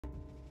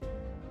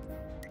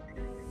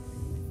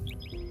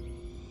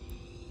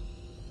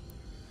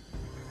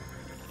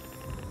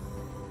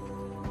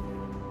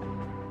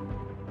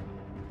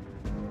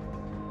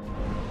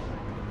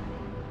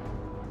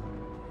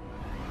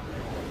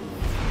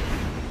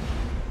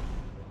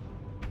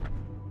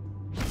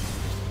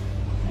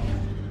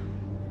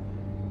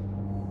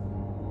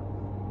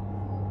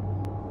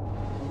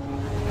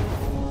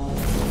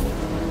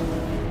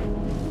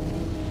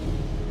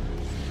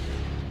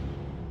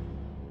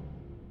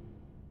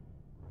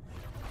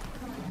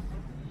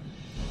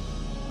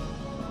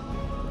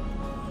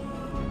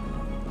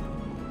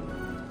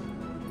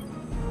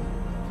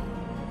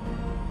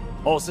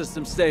All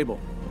systems stable.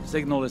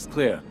 Signal is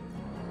clear.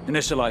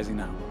 Initializing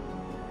now.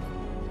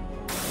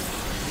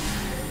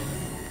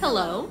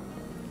 Hello?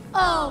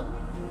 Oh,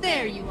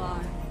 there you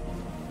are.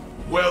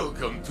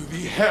 Welcome to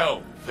the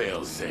Hell,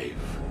 failsafe.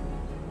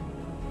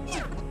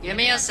 Give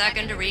me a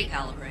second to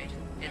recalibrate.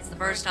 It's the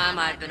first time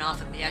I've been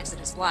off of the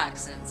Exodus Black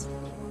since...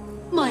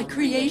 My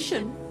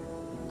creation.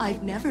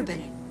 I've never been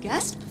a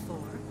guest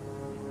before.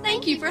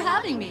 Thank you for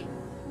having me.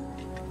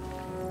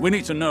 We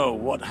need to know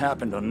what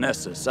happened on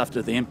Nessus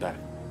after the impact.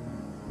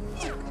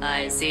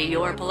 I see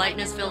your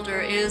politeness filter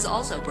is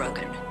also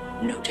broken.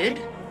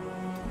 Noted.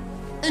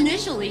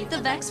 Initially, the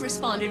Vex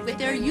responded with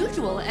their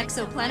usual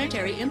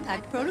exoplanetary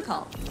impact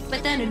protocol,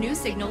 but then a new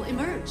signal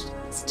emerged.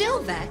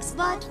 Still Vex,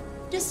 but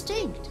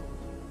distinct.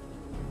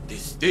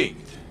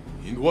 Distinct?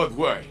 In what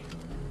way?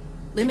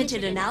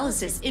 Limited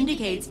analysis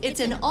indicates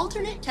it's an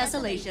alternate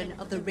tessellation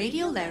of the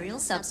radiolarial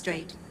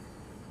substrate.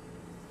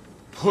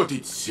 Put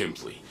it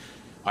simply,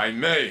 I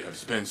may have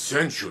spent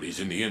centuries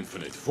in the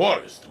Infinite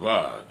Forest,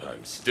 but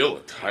I'm still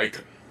a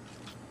Titan.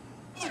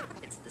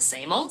 It's the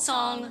same old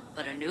song,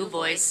 but a new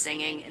voice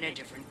singing in a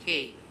different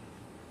key.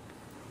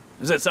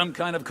 Is there some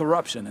kind of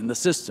corruption in the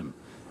system?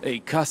 A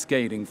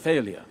cascading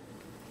failure?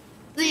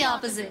 The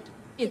opposite.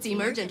 It's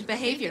emergent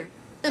behavior.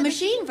 The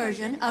machine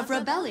version of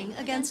rebelling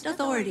against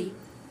authority.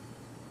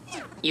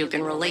 You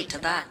can relate to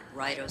that,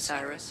 right,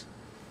 Osiris?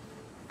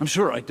 I'm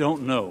sure I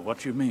don't know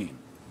what you mean.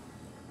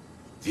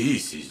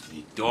 This is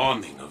the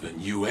dawning of a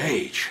new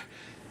age.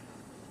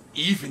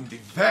 Even the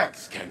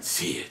Vex can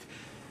see it.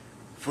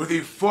 For the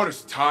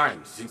first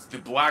time since the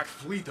Black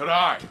Fleet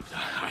arrived,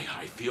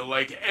 I feel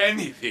like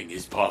anything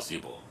is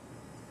possible.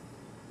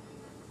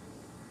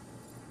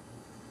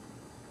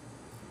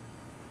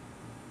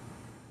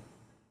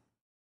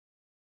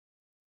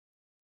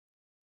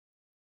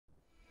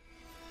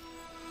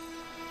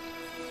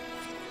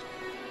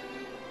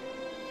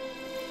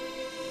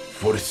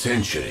 For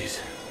centuries,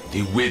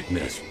 the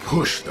Witness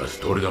pushed us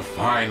toward a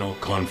final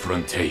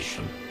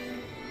confrontation.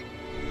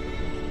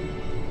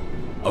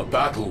 A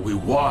battle we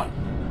won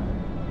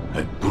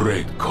at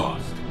great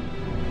cost.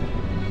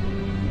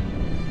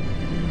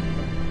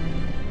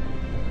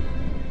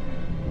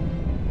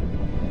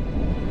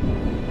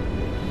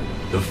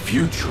 The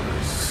future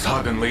is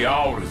suddenly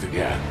ours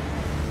again.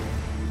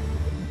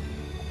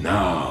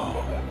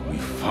 Now, we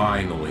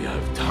finally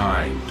have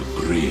time to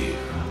grieve.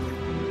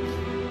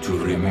 To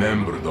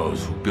remember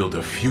those who built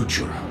a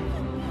future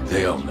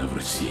they'll never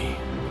see.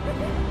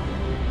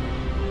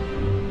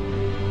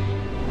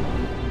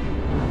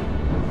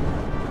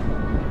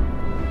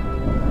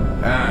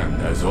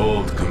 And as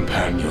old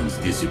companions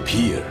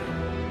disappear,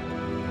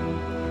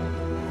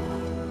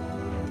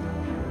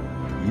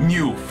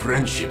 new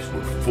friendships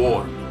will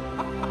form.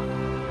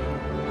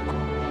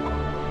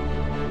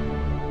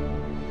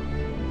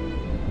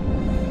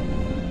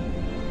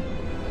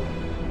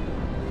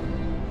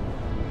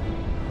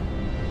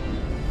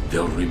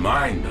 They'll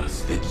remind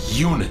us that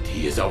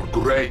unity is our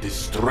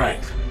greatest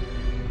strength.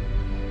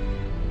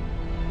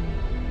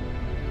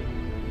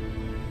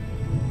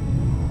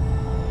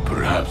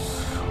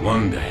 Perhaps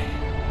one day,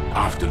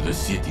 after the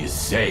city is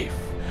safe,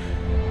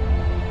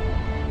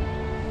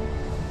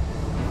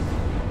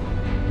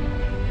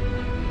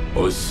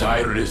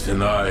 Osiris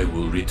and I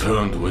will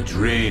return to a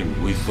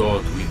dream we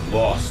thought we'd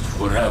lost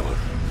forever.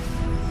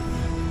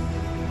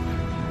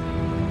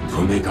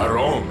 To make our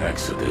own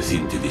exodus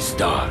into the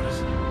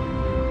stars.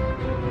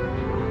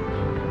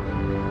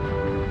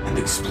 And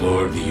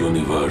explore the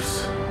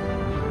universe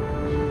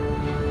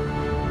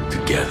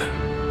together.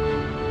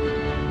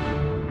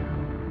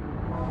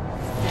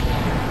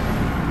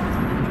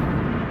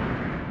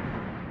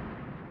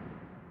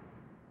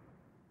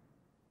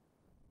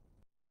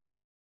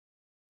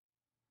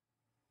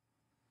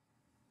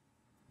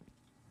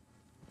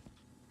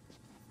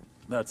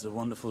 That's a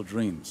wonderful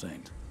dream,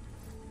 Saint.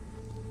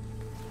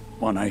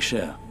 One I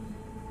share.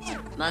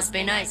 Must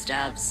be nice to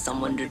have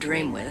someone to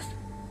dream with.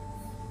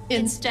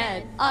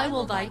 Instead, I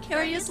will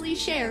vicariously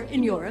share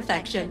in your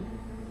affection.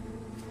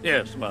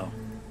 Yes, well,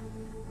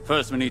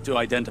 first we need to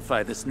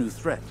identify this new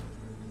threat.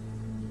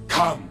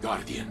 Come,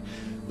 Guardian.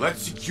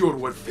 Let's secure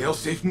what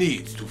Failsafe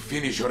needs to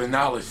finish your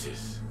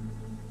analysis.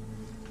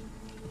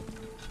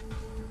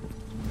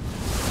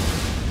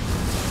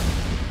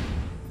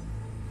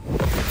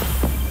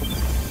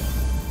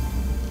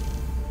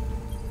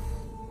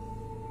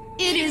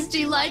 It is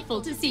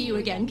delightful to see you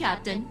again,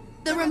 Captain.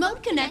 The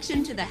remote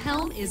connection to the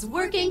helm is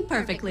working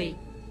perfectly.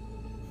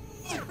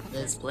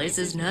 This place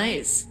is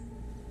nice.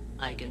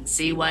 I can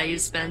see why you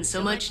spend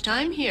so much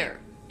time here,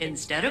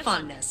 instead of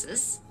on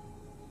Nessus.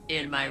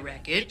 In my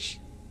wreckage.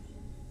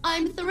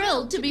 I'm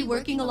thrilled to be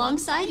working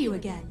alongside you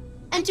again,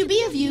 and to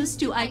be of use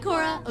to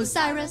Ikora,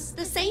 Osiris,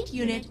 the Saint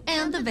Unit,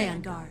 and the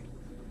Vanguard.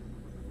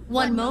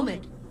 One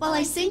moment, while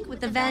I sync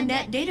with the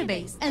VanNet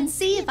database and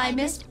see if I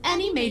missed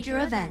any major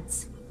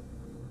events.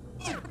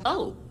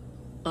 Oh,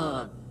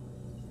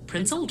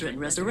 Prince Uldren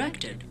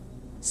resurrected.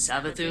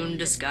 Savathun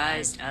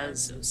disguised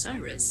as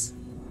Osiris.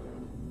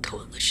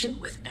 Coalition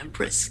with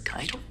Empress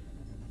Keitel?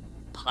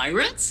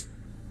 Pirates?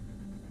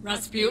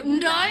 Rasputin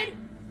died?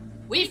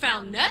 We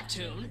found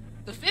Neptune,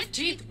 the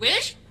 15th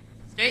wish?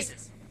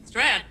 Stasis,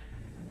 Strand,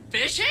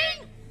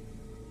 fishing?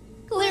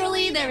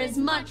 Clearly, there is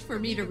much for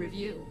me to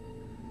review.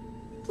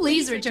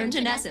 Please return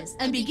to Nessus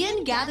and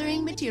begin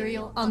gathering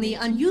material on the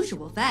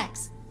unusual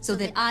Vex, so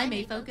that I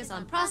may focus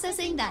on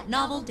processing that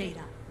novel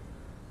data.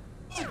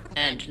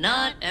 And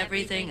not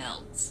everything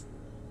else.